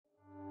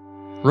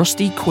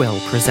Rusty Quill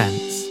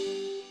presents.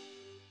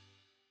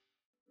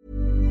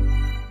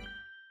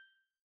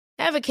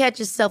 Ever catch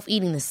yourself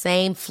eating the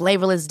same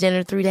flavorless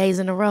dinner 3 days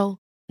in a row?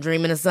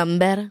 Dreaming of something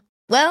better?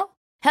 Well,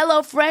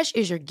 HelloFresh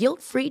is your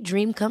guilt-free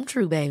dream come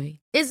true, baby.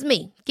 It's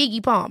me,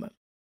 Keke Palmer.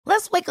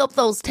 Let's wake up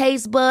those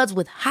taste buds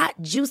with hot,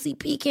 juicy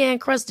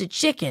pecan-crusted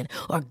chicken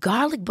or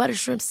garlic butter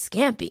shrimp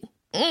scampi.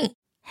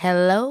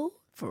 Hello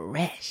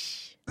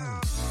Fresh.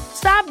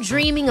 Stop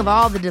dreaming of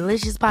all the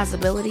delicious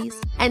possibilities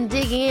and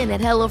dig in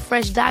at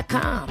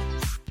HelloFresh.com.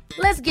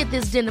 Let's get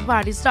this dinner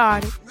party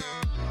started.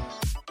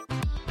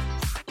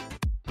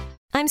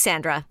 I'm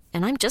Sandra,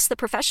 and I'm just the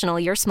professional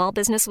your small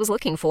business was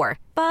looking for.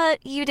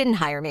 But you didn't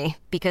hire me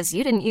because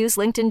you didn't use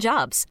LinkedIn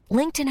Jobs.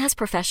 LinkedIn has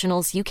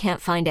professionals you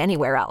can't find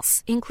anywhere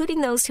else,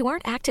 including those who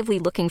aren't actively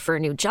looking for a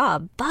new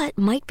job, but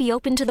might be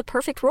open to the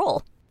perfect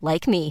role,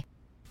 like me.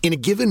 In a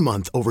given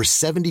month, over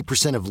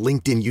 70% of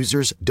LinkedIn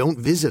users don't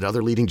visit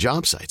other leading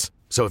job sites.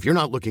 So if you're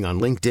not looking on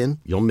LinkedIn,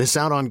 you'll miss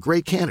out on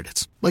great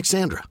candidates like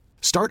Sandra.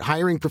 Start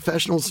hiring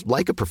professionals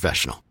like a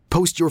professional.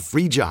 Post your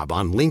free job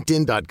on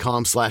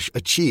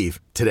linkedin.com/achieve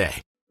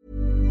today.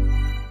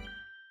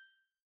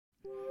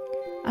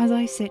 As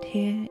I sit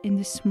here in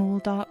this small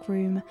dark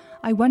room,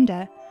 I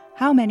wonder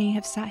how many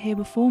have sat here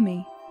before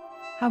me.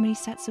 How many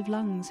sets of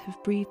lungs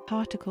have breathed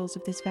particles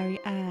of this very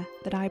air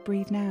that I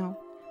breathe now?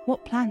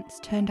 What plants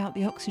turned out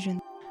the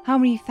oxygen? How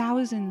many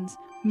thousands,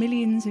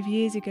 millions of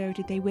years ago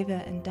did they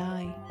wither and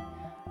die?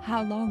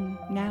 How long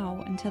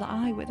now until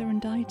I wither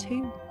and die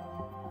too?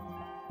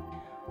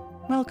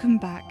 Welcome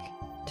back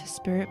to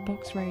Spirit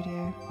Box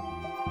Radio.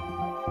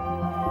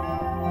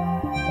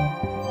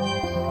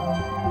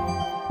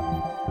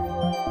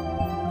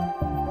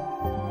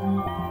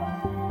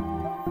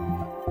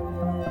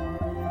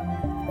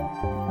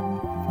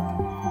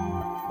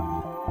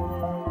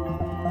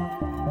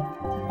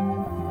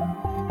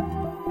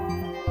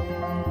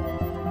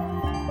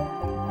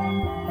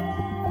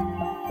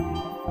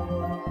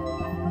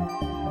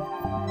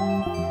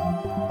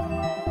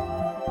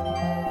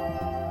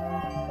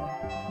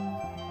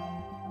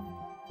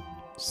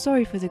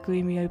 Sorry for the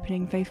gloomy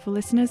opening, faithful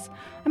listeners.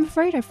 I'm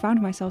afraid I've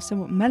found myself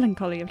somewhat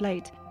melancholy of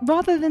late.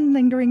 Rather than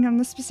lingering on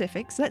the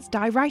specifics, let's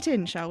dive right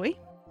in, shall we?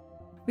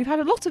 We've had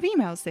a lot of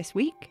emails this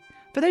week.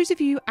 For those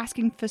of you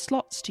asking for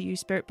slots to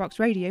use Spirit Box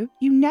Radio,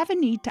 you never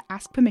need to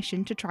ask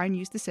permission to try and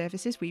use the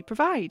services we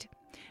provide.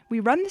 We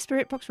run the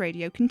Spirit Box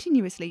Radio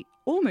continuously,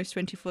 almost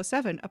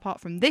 24/7,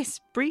 apart from this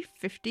brief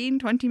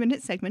 15-20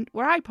 minute segment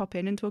where I pop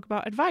in and talk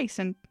about advice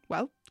and,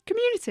 well,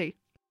 community.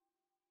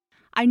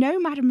 I know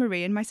Madame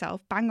Marie and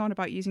myself bang on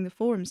about using the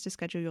forums to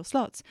schedule your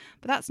slots,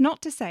 but that's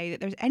not to say that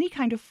there's any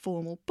kind of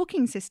formal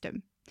booking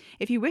system.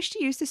 If you wish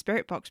to use the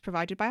Spirit Box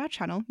provided by our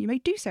channel, you may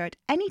do so at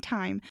any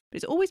time, but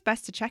it's always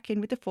best to check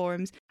in with the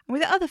forums and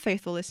with the other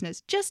faithful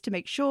listeners just to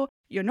make sure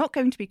you're not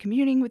going to be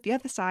communing with the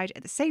other side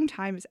at the same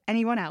time as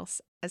anyone else,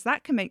 as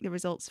that can make the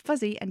results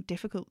fuzzy and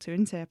difficult to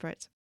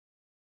interpret.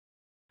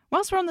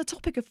 Whilst we're on the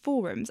topic of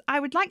forums, I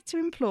would like to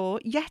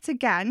implore, yet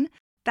again,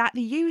 that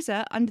the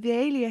user under the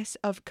alias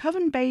of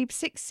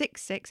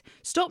CovenBabe666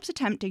 stops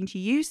attempting to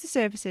use the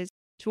services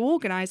to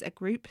organise a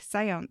group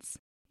séance.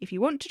 If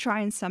you want to try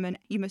and summon,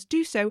 you must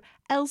do so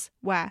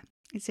elsewhere.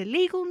 It's a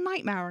legal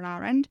nightmare on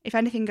our end if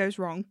anything goes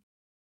wrong.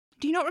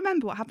 Do you not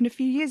remember what happened a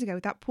few years ago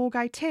with that poor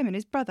guy Tim and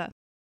his brother?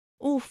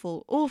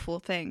 Awful, awful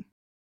thing.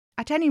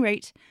 At any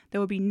rate, there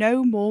will be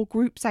no more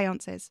group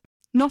séances.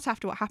 Not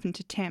after what happened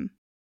to Tim.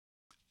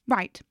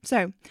 Right,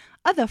 so,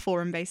 other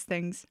forum-based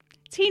things.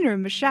 Tina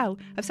and Michelle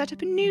have set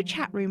up a new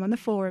chat room on the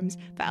forums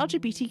for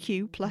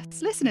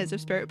LGBTQ+ listeners of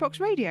Spirit Box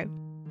Radio.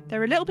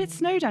 They're a little bit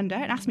snowed under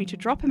and asked me to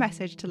drop a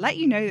message to let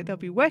you know that they'll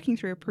be working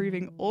through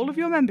approving all of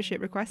your membership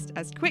requests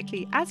as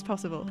quickly as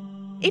possible.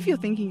 If you're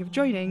thinking of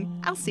joining,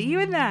 I'll see you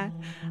in there.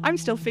 I'm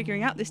still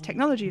figuring out this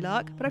technology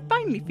lark, but I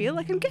finally feel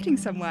like I'm getting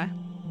somewhere.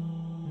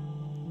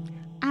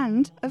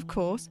 And, of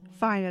course,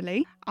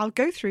 finally, I'll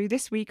go through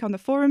this week on the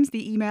forums,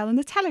 the email and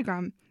the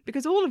Telegram,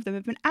 because all of them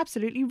have been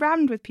absolutely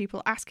rammed with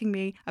people asking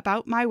me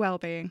about my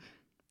well-being.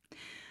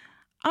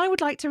 I would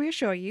like to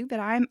reassure you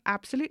that I am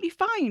absolutely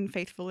fine,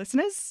 faithful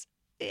listeners,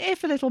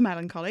 if a little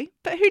melancholy,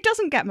 but who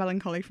doesn't get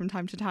melancholy from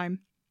time to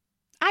time?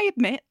 I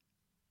admit,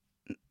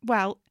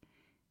 well,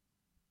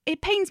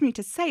 it pains me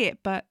to say it,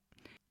 but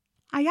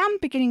I am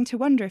beginning to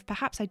wonder if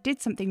perhaps I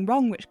did something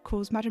wrong which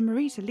caused Madame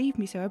Marie to leave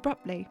me so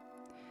abruptly.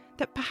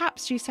 That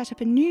perhaps she set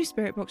up a new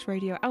Spirit Box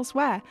Radio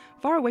elsewhere,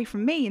 far away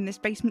from me in this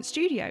basement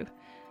studio.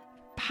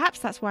 Perhaps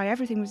that's why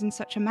everything was in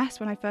such a mess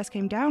when I first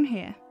came down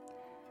here.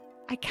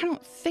 I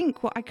cannot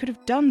think what I could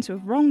have done to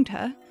have wronged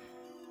her.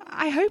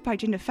 I hope I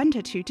didn't offend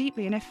her too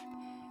deeply, and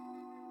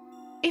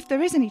if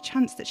there is any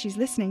chance that she's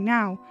listening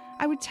now,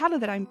 I would tell her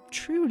that I'm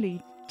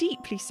truly,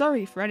 deeply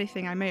sorry for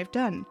anything I may have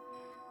done.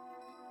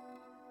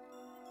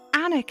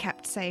 Anna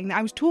kept saying that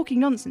I was talking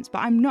nonsense, but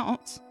I'm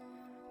not.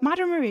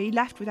 Madame Marie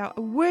left without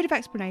a word of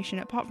explanation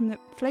apart from the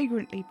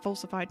flagrantly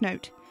falsified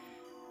note.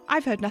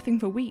 I've heard nothing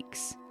for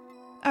weeks.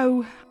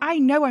 Oh, I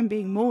know I'm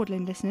being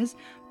maudlin, listeners,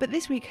 but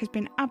this week has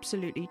been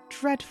absolutely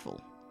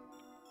dreadful.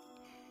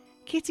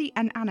 Kitty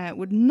and Anna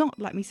would not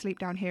let me sleep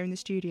down here in the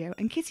studio,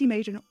 and Kitty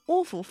made an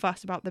awful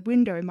fuss about the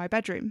window in my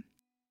bedroom.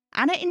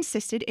 Anna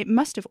insisted it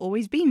must have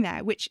always been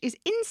there, which is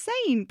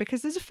insane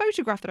because there's a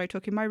photograph that I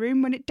took in my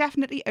room when it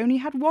definitely only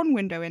had one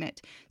window in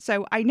it,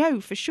 so I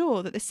know for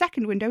sure that the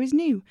second window is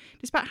new,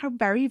 despite how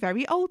very,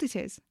 very old it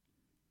is.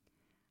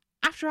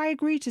 After I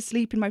agreed to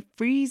sleep in my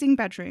freezing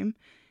bedroom,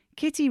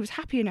 Kitty was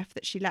happy enough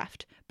that she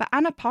left, but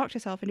Anna parked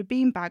herself in a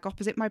beanbag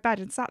opposite my bed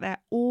and sat there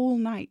all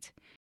night.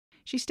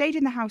 She stayed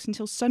in the house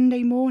until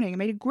Sunday morning and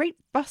made a great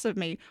fuss of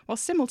me while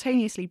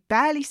simultaneously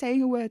barely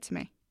saying a word to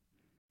me.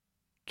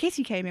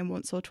 Kitty came in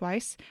once or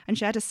twice and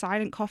shared a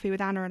silent coffee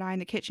with Anna and I in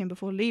the kitchen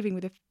before leaving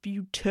with a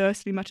few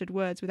tersely muttered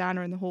words with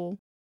Anna in the hall.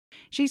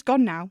 She's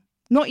gone now,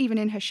 not even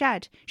in her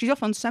shed. She's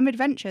off on some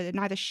adventure that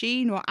neither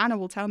she nor Anna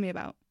will tell me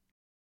about.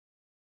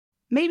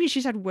 Maybe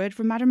she's had word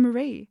from Madame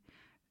Marie.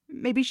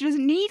 Maybe she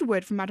doesn't need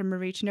word from Madame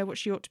Marie to know what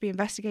she ought to be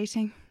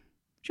investigating.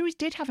 She always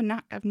did have a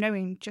knack of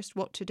knowing just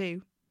what to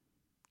do.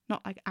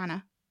 Not like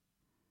Anna.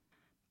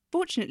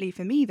 Fortunately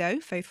for me,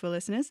 though, faithful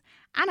listeners,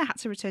 Anna had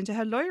to return to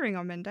her lawyering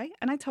on Monday,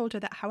 and I told her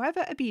that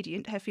however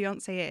obedient her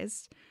fiancé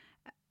is,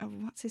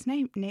 what's his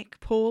name? Nick,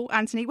 Paul,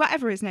 Anthony,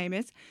 whatever his name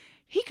is,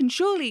 he can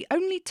surely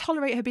only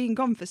tolerate her being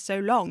gone for so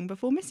long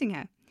before missing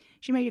her.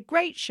 She made a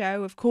great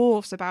show, of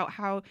course, about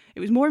how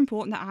it was more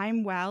important that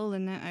I'm well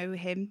and that,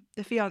 him,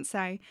 the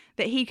fiancé,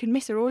 that he can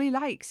miss her all he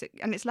likes,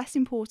 and it's less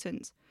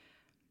important.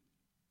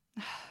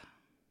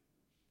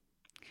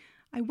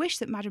 I wish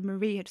that Madame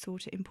Marie had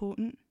thought it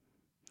important.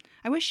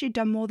 I wish she'd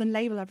done more than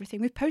label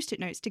everything with post-it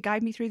notes to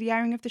guide me through the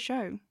airing of the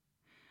show.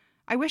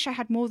 I wish I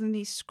had more than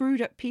these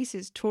screwed-up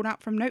pieces torn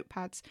out from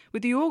notepads,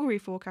 with the augury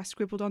forecast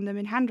scribbled on them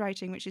in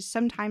handwriting which is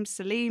sometimes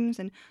Salim's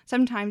and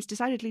sometimes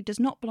decidedly does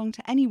not belong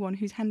to anyone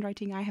whose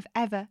handwriting I have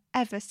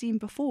ever seen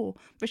before,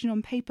 written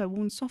on paper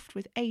worn soft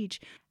with age,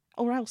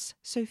 or else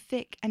so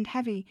thick and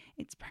heavy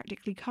it's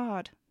practically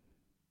card.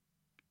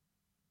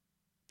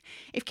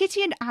 If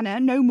Kitty and Anna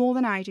know more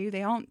than I do,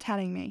 they aren't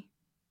telling me.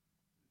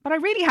 But I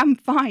really am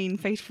fine,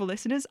 faithful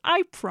listeners,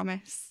 I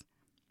promise.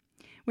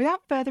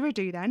 Without further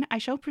ado then, I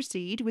shall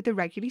proceed with the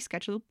regularly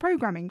scheduled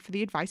programming for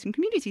the Advice and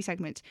Community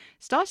segment,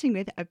 starting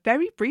with a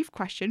very brief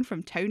question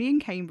from Tony in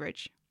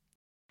Cambridge.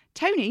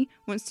 Tony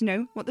wants to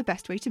know what the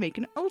best way to make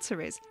an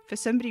altar is for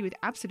somebody with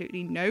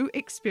absolutely no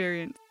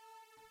experience.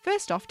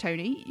 First off,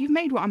 Tony, you've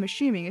made what I'm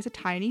assuming is a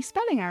tiny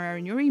spelling error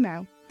in your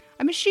email.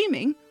 I'm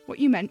assuming what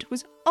you meant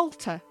was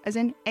altar, as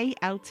in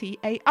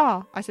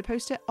A-L-T-A-R, as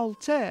opposed to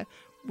alter,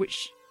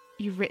 which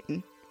you've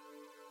written.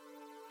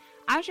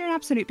 As you're an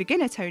absolute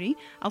beginner, Tony,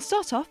 I'll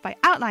start off by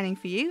outlining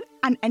for you,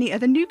 and any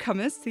other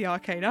newcomers to the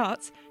arcane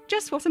arts,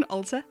 just what an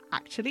altar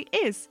actually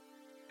is.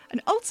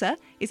 An altar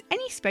is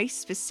any space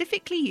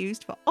specifically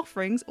used for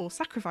offerings or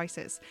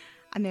sacrifices,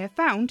 and they are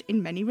found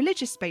in many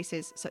religious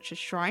spaces, such as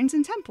shrines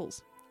and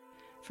temples.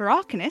 For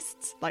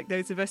arcanists, like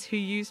those of us who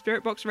use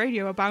Spirit Box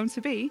Radio are bound to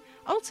be,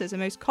 altars are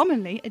most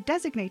commonly a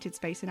designated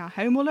space in our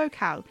home or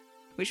locale,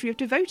 which we have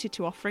devoted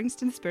to offerings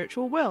to the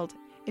spiritual world,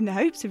 in the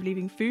hopes of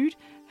leaving food,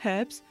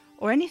 herbs,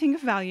 or anything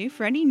of value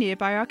for any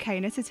nearby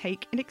arcana to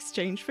take in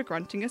exchange for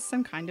granting us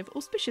some kind of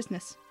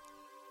auspiciousness.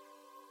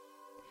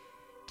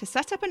 To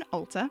set up an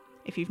altar,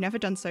 if you've never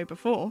done so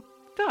before,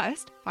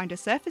 first find a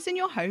surface in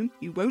your home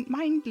you won't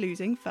mind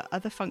losing for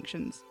other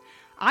functions.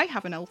 I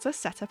have an altar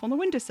set up on the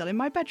windowsill in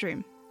my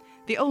bedroom.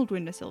 The old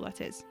windowsill, that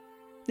is.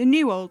 The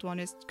new old one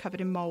is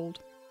covered in mould.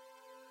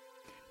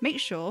 Make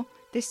sure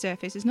this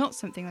surface is not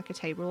something like a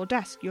table or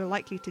desk you're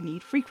likely to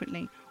need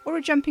frequently, or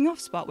a jumping off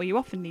spot where you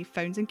often leave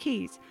phones and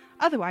keys.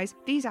 Otherwise,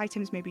 these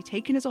items may be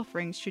taken as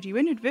offerings should you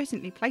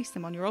inadvertently place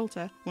them on your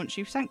altar once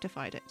you've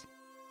sanctified it.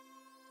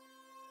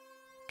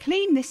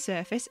 Clean this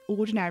surface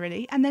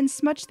ordinarily and then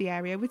smudge the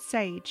area with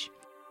sage.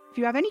 If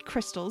you have any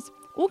crystals,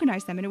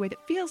 organise them in a way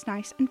that feels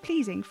nice and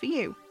pleasing for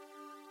you.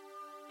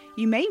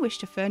 You may wish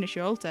to furnish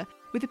your altar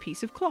with a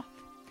piece of cloth.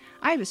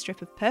 I have a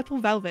strip of purple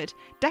velvet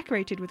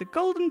decorated with a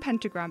golden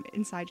pentagram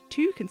inside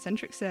 2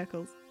 concentric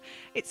circles.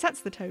 It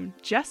sets the tone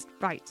just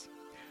right.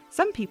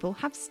 Some people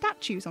have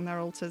statues on their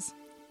altars.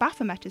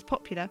 Baphomet is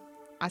popular,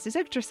 as is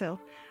Yggdrasil,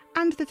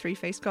 and the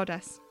three-faced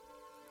goddess.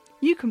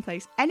 You can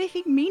place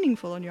anything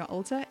meaningful on your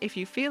altar if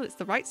you feel it's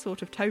the right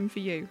sort of tone for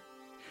you.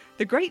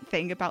 The great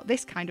thing about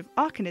this kind of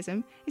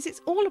arcanism is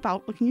it's all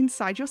about looking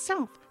inside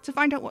yourself to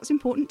find out what's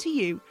important to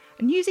you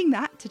and using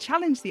that to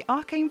challenge the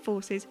arcane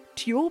forces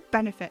to your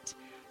benefit,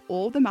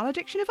 or the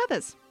malediction of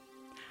others.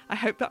 I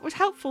hope that was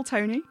helpful,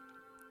 Tony.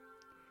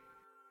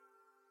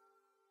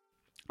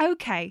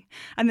 Okay,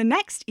 and the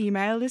next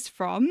email is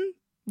from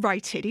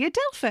Rytidia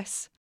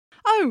Delphus.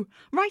 Oh,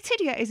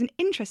 Rytidia is an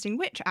interesting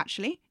witch,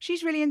 actually.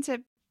 She's really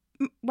into,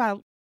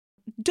 well,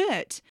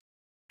 dirt.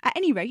 At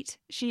any rate,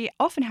 she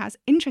often has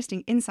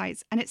interesting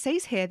insights, and it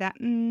says here that,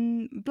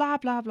 blah,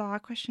 blah, blah,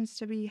 questions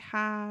to be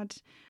had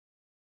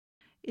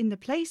in the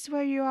place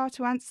where you are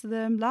to answer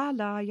them, la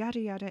la,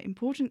 yada yada,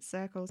 important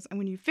circles, and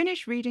when you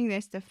finish reading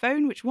this, the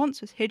phone which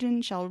once was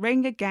hidden shall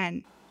ring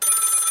again.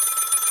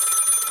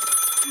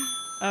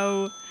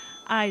 Oh,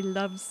 I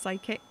love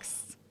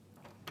psychics.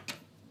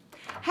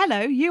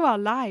 Hello, you are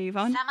live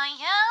on... Samael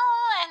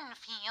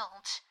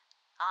Enfield,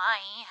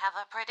 I have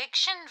a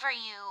prediction for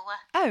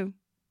you.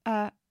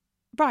 Oh,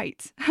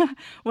 right.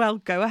 Well,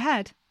 go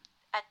ahead.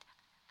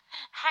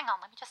 Hang on,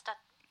 let me just...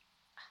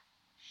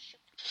 shoot.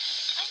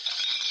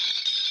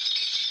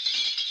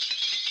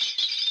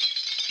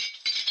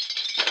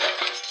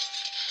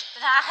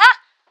 Aha!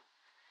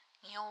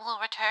 You will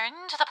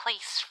return to the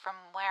place from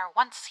where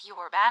once you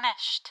were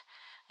banished,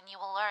 and you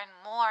will learn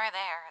more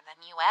there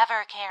than you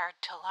ever cared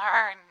to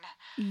learn.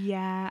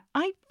 Yeah,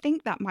 I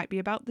think that might be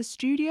about the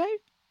studio.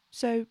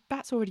 So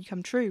that's already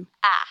come true.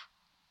 Ah.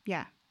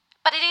 Yeah.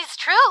 But it is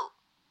true.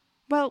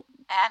 Well,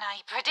 And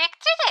I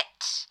predicted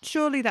it.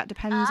 surely that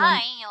depends on...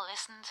 I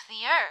listened to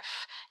the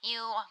earth.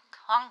 You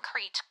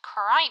concrete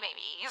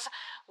crybabies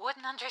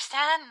wouldn't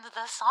understand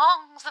the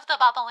songs of the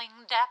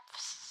bubbling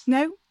depths.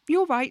 No,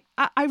 you're right.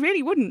 I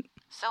really wouldn't.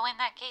 So in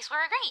that case,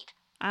 we're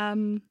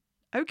agreed.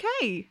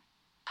 Okay.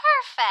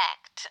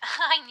 Perfect.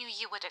 I knew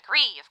you would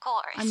agree, of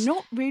course. I'm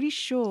not really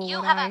sure You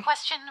what have a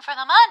question for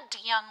the mud,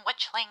 young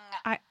witchling.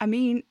 I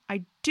mean,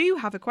 I do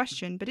have a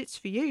question, but it's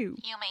for you.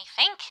 You may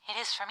think it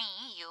is for me,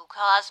 you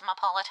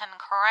cosmopolitan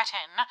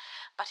cretin,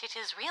 but it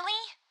is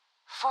really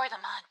for the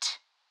mud.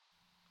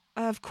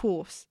 Of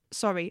course.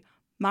 Sorry,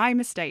 my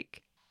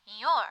mistake.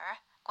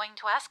 You're going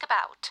to ask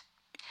about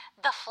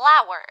the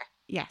flower.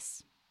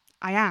 Yes,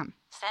 I am.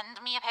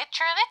 Send me a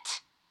picture of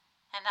it,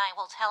 and I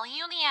will tell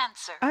you the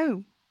answer.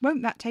 Oh,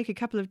 won't that take a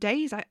couple of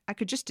days? I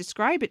could just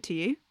describe it to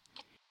you.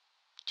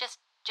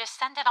 Just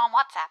send it on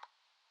WhatsApp.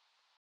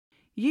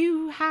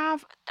 You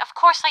have... Of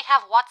course I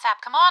have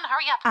WhatsApp. Come on,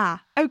 hurry up.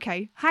 Ah,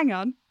 okay, hang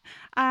on.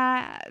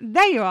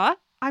 There you are.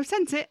 I've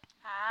sent it.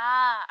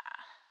 Ah,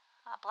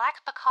 a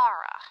black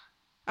Baccara.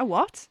 A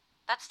what?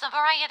 That's the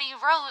variety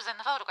of rose in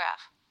the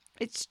photograph.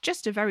 It's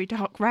just a very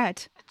dark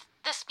red.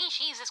 The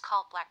species is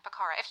called black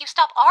Baccara. If you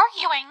stop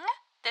arguing,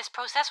 this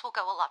process will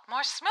go a lot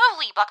more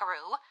smoothly,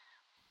 buckaroo.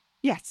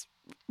 Yes,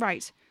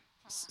 right.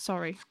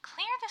 Sorry. It's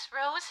clear this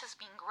rose has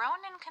been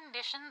grown in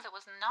conditions it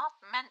was not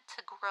meant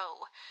to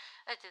grow.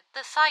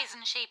 The size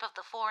and shape of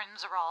the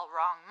thorns are all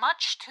wrong,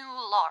 much too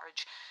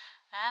large.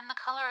 And the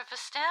color of the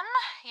stem,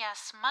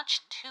 yes,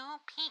 much too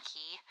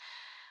peaky.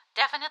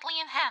 Definitely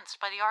enhanced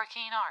by the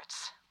arcane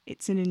arts.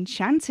 It's an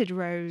enchanted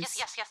rose.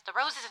 Yes, the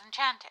rose is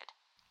enchanted.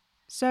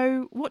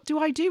 So, what do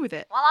I do with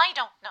it? Well, I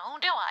don't know,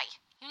 do I?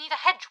 You need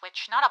a hedge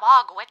witch, not a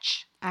bog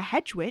witch. A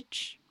hedge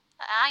witch?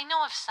 I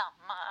know of some.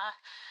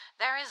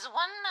 There is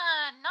one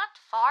not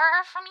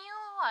far from you,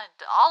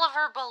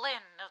 Oliver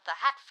Boleyn of the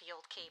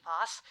Hatfield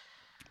Capos.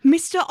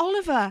 Mr.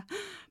 Oliver!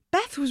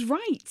 Beth was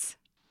right.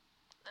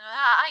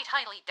 I'd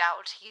highly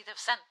doubt he'd have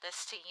sent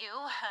this to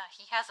you.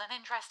 He has an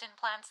interest in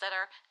plants that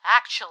are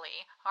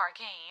actually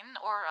arcane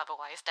or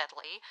otherwise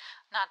deadly,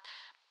 not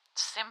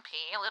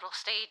simpy little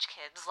stage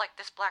kids like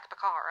this black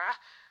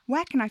Baccara.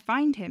 Where can I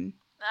find him?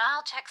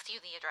 I'll text you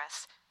the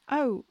address.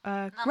 Oh,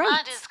 The great.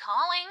 mud is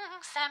calling,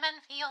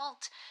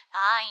 Salmonfield.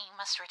 I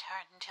must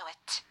return to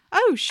it.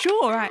 Oh,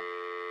 sure.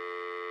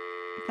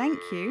 Thank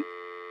you.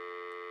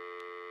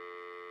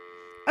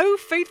 Oh,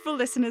 faithful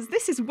listeners,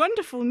 this is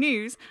wonderful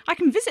news. I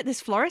can visit this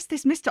florist,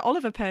 this Mr.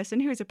 Oliver person,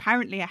 who is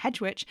apparently a hedge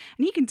witch,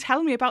 and he can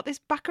tell me about this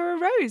Baccara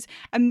rose,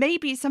 and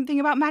maybe something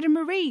about Madame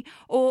Marie,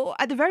 or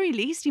at the very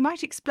least, he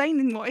might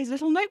explain what his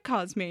little note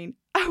cards mean.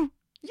 Oh,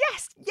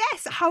 yes,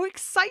 how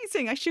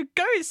exciting. I should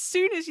go as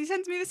soon as he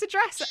sends me this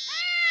address.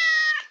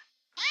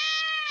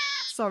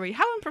 Sorry,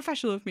 how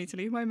unprofessional of me to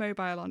leave my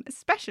mobile on,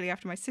 especially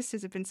after my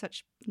sisters have been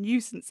such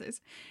nuisances.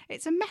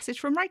 It's a message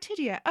from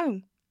Rytidia.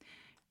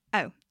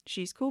 Oh,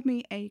 she's called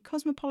me a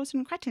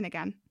cosmopolitan cretin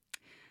again.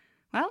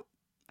 Well,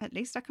 at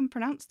least I can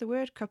pronounce the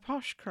word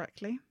capoche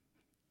correctly.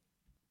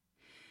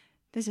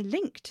 There's a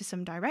link to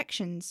some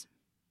directions.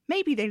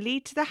 Maybe they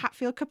lead to the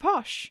Hatfield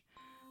capoche.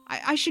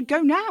 I should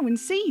go now and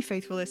see,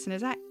 faithful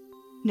listeners.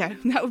 No,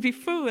 that would be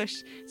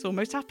foolish. It's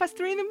almost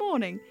 3:30 in the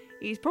morning.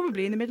 He's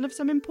probably in the middle of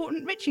some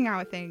important witching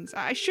hour things.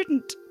 I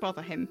shouldn't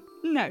bother him.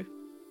 No.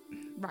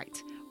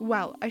 Right.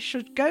 Well, I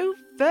should go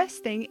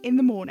first thing in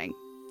the morning.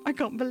 I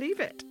can't believe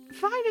it.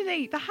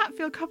 Finally, the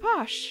Hatfield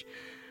capoche.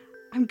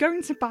 I'm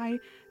going to buy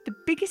the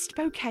biggest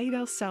bouquet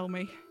they'll sell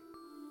me.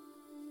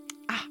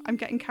 I'm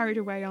getting carried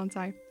away, aren't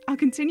I? I'll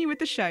continue with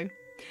the show.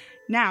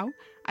 Now,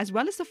 as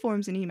well as the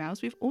forums and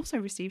emails, we've also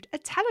received a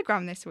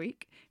telegram this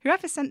week.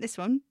 Whoever sent this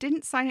one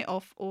didn't sign it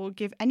off or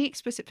give any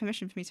explicit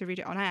permission for me to read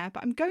it on air,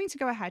 but I'm going to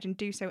go ahead and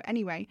do so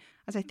anyway,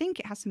 as I think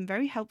it has some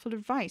very helpful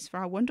advice for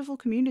our wonderful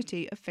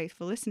community of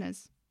faithful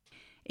listeners.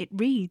 It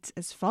reads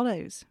as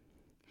follows.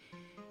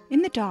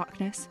 In the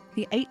darkness,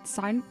 the 8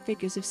 silent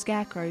figures of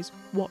scarecrows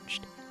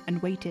watched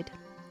and waited.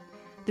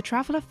 The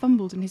traveller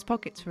fumbled in his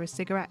pockets for a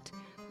cigarette,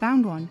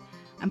 found one,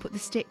 and put the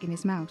stick in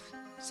his mouth,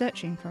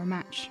 searching for a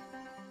match.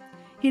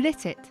 He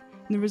lit it,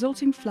 and the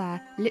resulting flare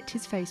lit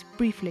his face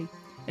briefly,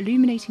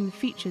 illuminating the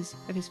features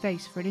of his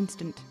face for an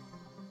instant.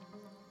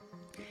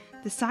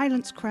 The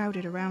silence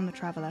crowded around the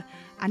traveller,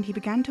 and he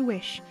began to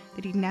wish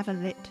that he'd never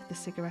lit the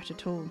cigarette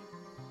at all.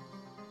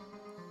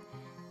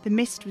 The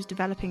mist was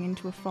developing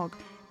into a fog,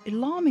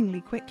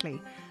 alarmingly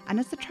quickly, and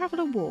as the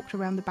traveller walked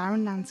around the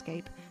barren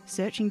landscape,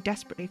 searching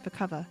desperately for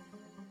cover,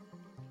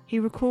 he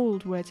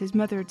recalled words his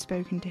mother had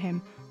spoken to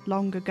him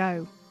long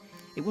ago.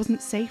 It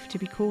wasn't safe to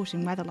be caught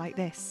in weather like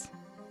this.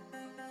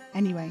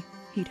 Anyway,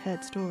 he'd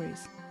heard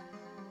stories.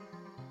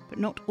 But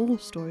not all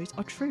stories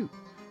are true,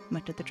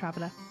 muttered the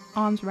traveller,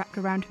 arms wrapped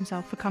around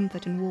himself for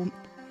comfort and warmth.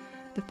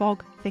 The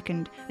fog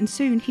thickened, and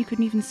soon he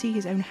couldn't even see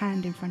his own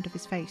hand in front of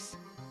his face.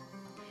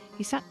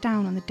 He sat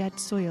down on the dead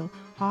soil,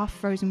 half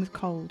frozen with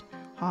cold,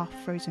 half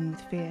frozen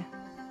with fear.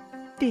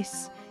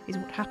 This is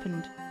what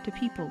happened to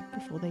people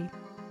before they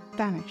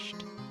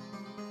vanished.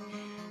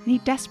 And he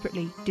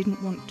desperately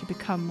didn't want to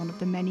become one of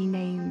the many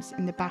names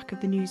in the back of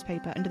the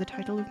newspaper under the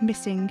title of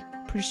missing,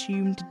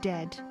 presumed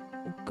dead,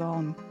 or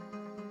gone.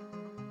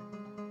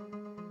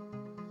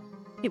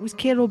 It was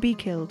kill or be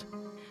killed,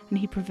 and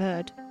he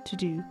preferred to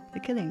do the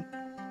killing.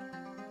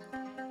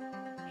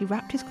 He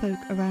wrapped his cloak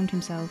around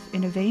himself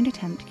in a vain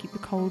attempt to keep the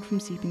cold from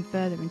seeping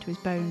further into his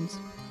bones.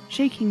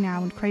 Shaking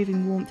now and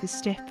craving warmth, his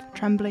stiff,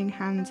 trembling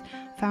hands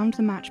found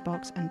the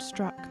matchbox and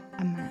struck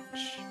a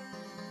match.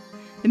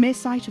 The mere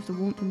sight of the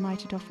warmth and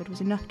light it offered was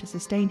enough to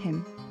sustain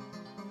him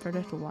for a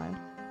little while.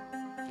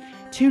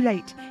 Too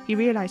late, he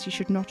realised he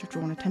should not have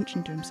drawn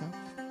attention to himself.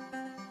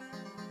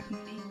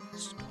 Only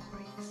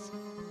stories,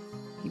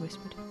 he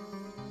whispered.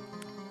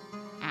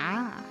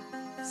 Ah,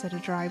 said a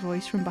dry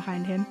voice from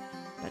behind him,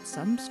 but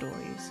some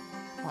stories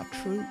are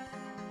true.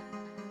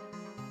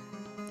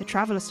 The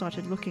traveller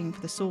started looking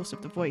for the source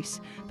of the voice,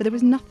 but there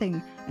was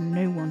nothing and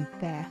no one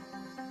there.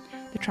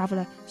 The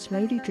traveller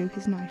slowly drew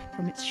his knife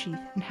from its sheath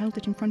and held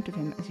it in front of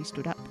him as he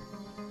stood up.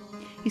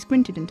 He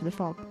squinted into the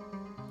fog.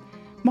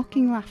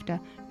 Mocking laughter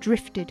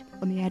drifted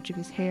on the edge of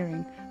his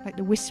hearing, like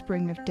the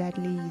whispering of dead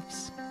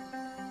leaves.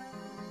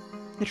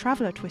 The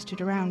traveller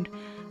twisted around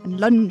and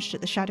lunged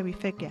at the shadowy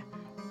figure,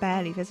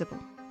 barely visible.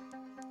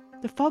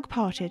 The fog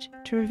parted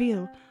to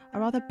reveal a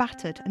rather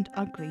battered and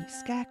ugly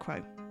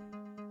scarecrow.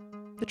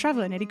 The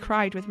traveller nearly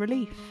cried with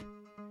relief.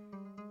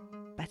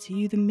 Better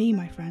you than me,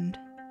 my friend.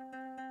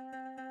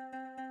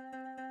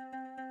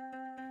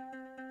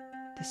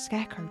 The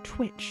scarecrow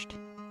twitched,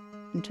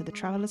 and to the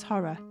traveller's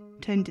horror,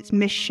 turned its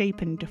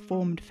misshapen,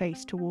 deformed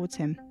face towards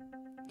him.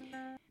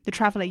 The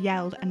traveller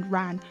yelled and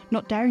ran,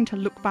 not daring to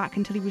look back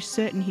until he was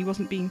certain he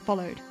wasn't being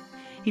followed.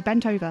 He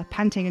bent over,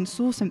 panting, and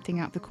saw something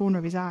out the corner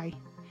of his eye.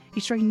 He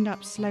straightened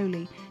up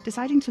slowly,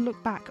 deciding to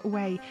look back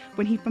away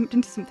when he bumped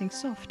into something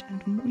soft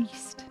and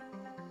moist.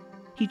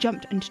 He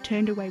jumped and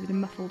turned away with a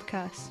muffled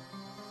curse.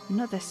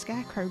 Another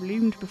scarecrow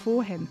loomed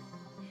before him.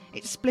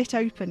 It split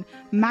open,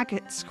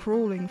 maggots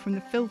crawling from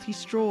the filthy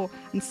straw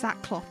and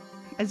sackcloth,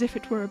 as if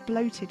it were a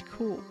bloated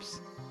corpse.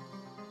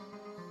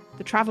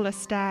 The traveller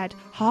stared,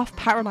 half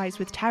paralysed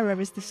with terror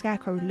as the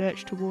scarecrow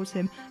lurched towards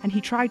him, and he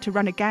tried to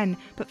run again,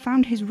 but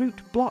found his route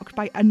blocked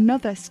by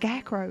another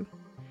scarecrow.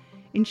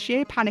 In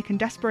sheer panic and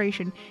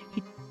desperation,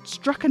 he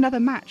struck another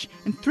match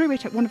and threw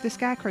it at one of the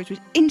scarecrows, which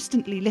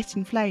instantly lit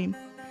in flame.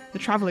 The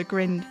traveller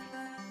grinned.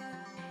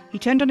 He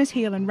turned on his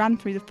heel and ran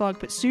through the fog,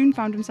 but soon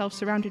found himself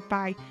surrounded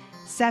by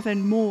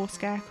 7 more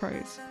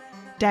scarecrows.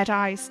 Dead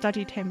eyes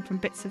studied him from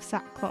bits of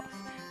sackcloth.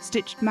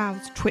 Stitched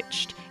mouths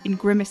twitched in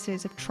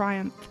grimaces of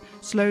triumph.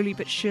 Slowly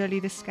but surely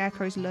the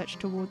scarecrows lurched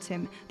towards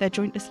him, their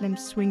jointless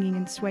limbs swinging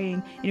and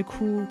swaying in a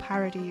cruel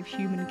parody of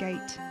human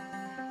gait.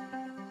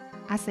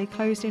 As they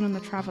closed in on the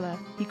traveller,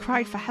 he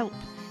cried for help,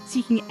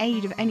 seeking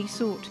aid of any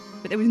sort,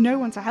 but there was no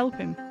one to help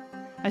him.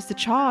 As the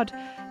charred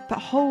but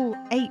whole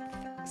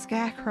 8th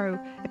scarecrow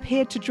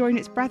appeared to join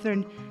its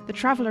brethren, the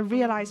traveller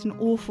realised an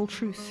awful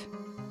truth.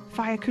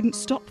 Fire couldn't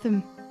stop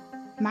them.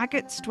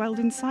 Maggots dwelled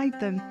inside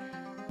them.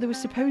 There was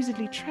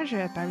supposedly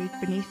treasure buried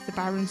beneath the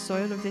barren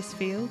soil of this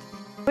field.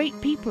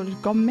 8 people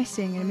had gone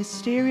missing in a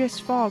mysterious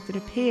fog that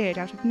appeared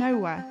out of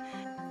nowhere.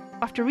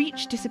 After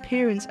each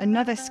disappearance,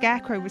 another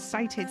scarecrow was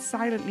sighted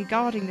silently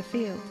guarding the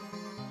field.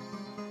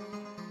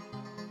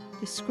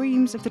 The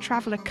screams of the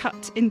traveller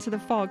cut into the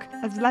fog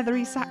as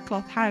leathery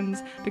sackcloth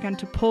hands began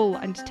to pull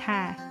and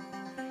tear.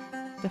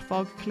 The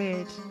fog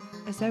cleared,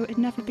 as though it had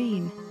never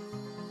been.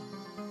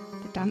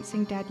 The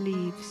dancing dead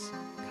leaves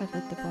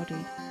covered the body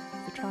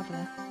of the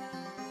traveller.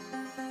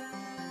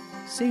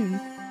 Soon,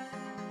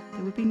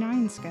 there would be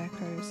 9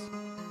 scarecrows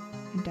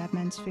in Dead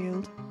Men's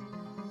Field.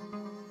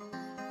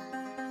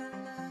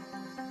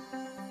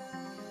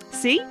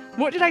 See?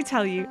 What did I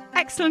tell you?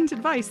 Excellent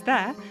advice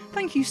there.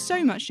 Thank you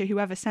so much to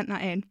whoever sent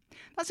that in.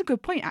 That's a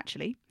good point,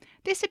 actually.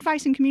 This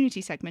advice and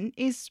community segment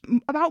is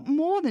about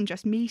more than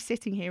just me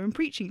sitting here and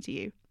preaching to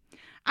you.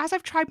 As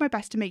I've tried my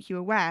best to make you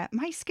aware,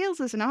 my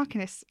skills as an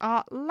arcanist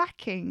are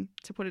lacking,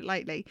 to put it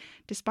lightly,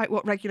 despite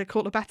what regular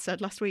Caller Beth said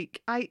last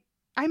week.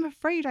 I'm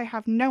afraid I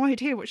have no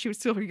idea what she was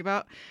talking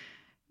about,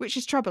 which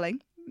is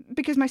troubling,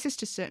 because my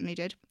sisters certainly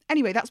did.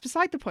 Anyway, that's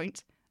beside the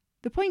point.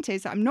 The point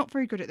is that I'm not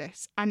very good at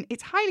this, and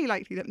it's highly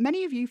likely that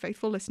many of you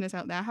faithful listeners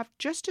out there have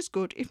just as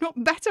good, if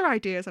not better,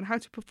 ideas on how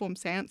to perform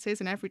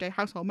seances and everyday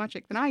household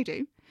magic than I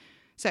do.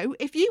 So,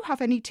 if you have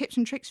any tips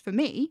and tricks for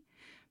me,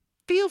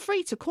 feel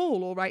free to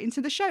call or write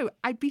into the show.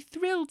 I'd be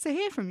thrilled to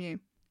hear from you.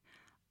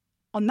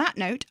 On that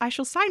note, I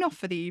shall sign off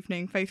for the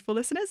evening, faithful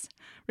listeners.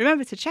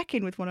 Remember to check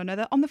in with one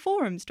another on the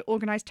forums to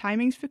organise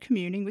timings for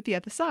communing with the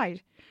other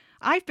side.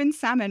 I've been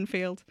Sam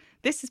Enfield.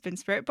 This has been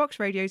Spirit Box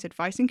Radio's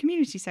Advice and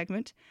Community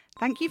segment.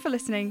 Thank you for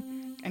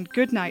listening, and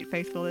good night,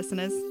 faithful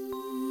listeners.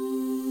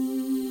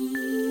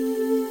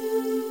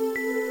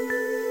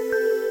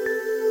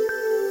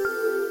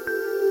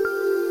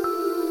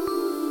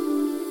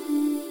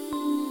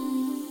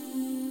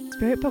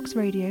 Spirit Box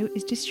Radio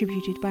is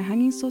distributed by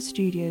Hanging Source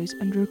Studios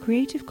under a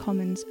Creative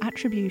Commons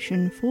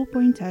Attribution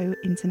 4.0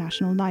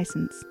 international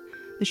license.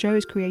 The show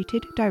is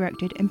created,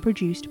 directed and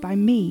produced by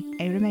me,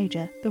 Ayla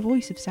Major, the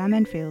voice of Sam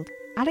Enfield.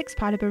 Alex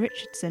Pilaber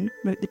Richardson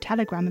wrote the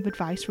telegram of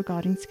advice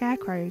regarding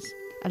scarecrows.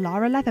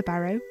 Alara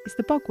Leatherbarrow is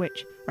the Bog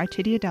Witch,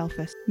 Rytidia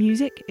Delphus.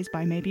 Music is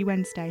by Maybe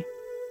Wednesday.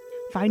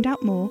 Find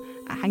out more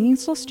at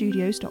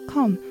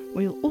hangingsourcestudios.com,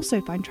 where you'll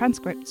also find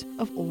transcripts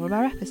of all of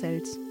our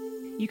episodes.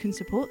 You can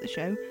support the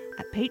show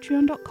at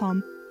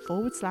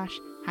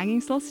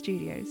patreon.com/Hanging Source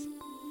Studios.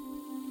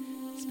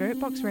 Spirit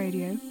Box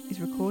Radio is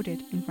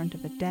recorded in front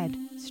of a dead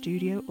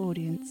studio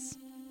audience.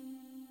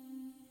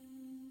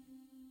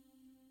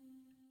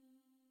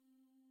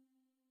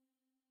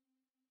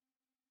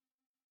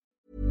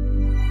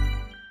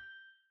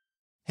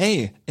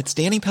 Hey, it's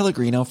Danny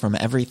Pellegrino from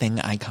Everything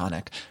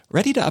Iconic.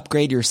 Ready to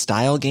upgrade your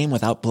style game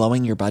without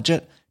blowing your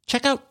budget?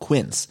 Check out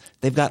Quince.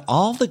 They've got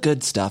all the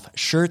good stuff,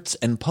 shirts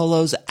and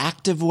polos,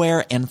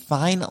 activewear, and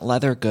fine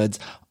leather goods,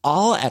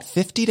 all at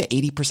 50 to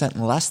 80%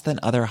 less than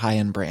other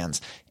high-end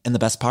brands. And the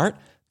best part?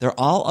 They're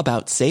all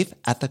about safe,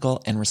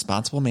 ethical, and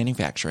responsible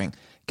manufacturing.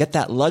 Get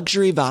that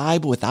luxury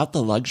vibe without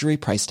the luxury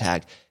price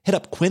tag. Hit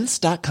up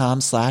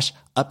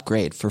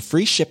quince.com/upgrade for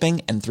free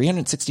shipping and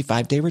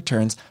 365-day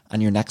returns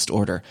on your next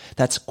order.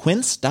 That's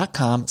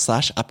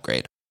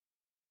quince.com/upgrade.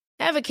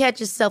 Ever catch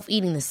yourself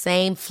eating the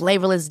same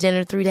flavorless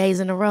dinner 3 days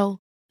in a row?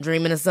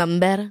 Dreaming of something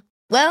better?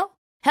 Well,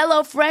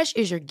 HelloFresh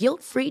is your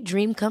guilt-free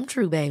dream come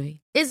true, baby.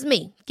 It's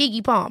me,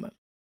 Keke Palmer.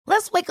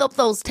 Let's wake up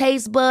those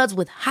taste buds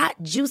with hot,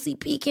 juicy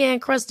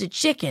pecan-crusted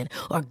chicken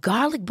or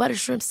garlic butter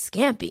shrimp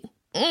scampi.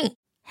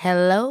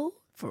 Hello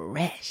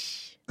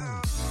Fresh.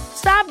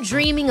 Stop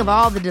dreaming of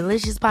all the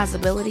delicious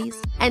possibilities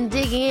and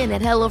dig in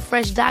at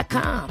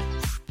HelloFresh.com.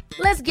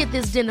 Let's get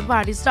this dinner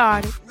party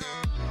started.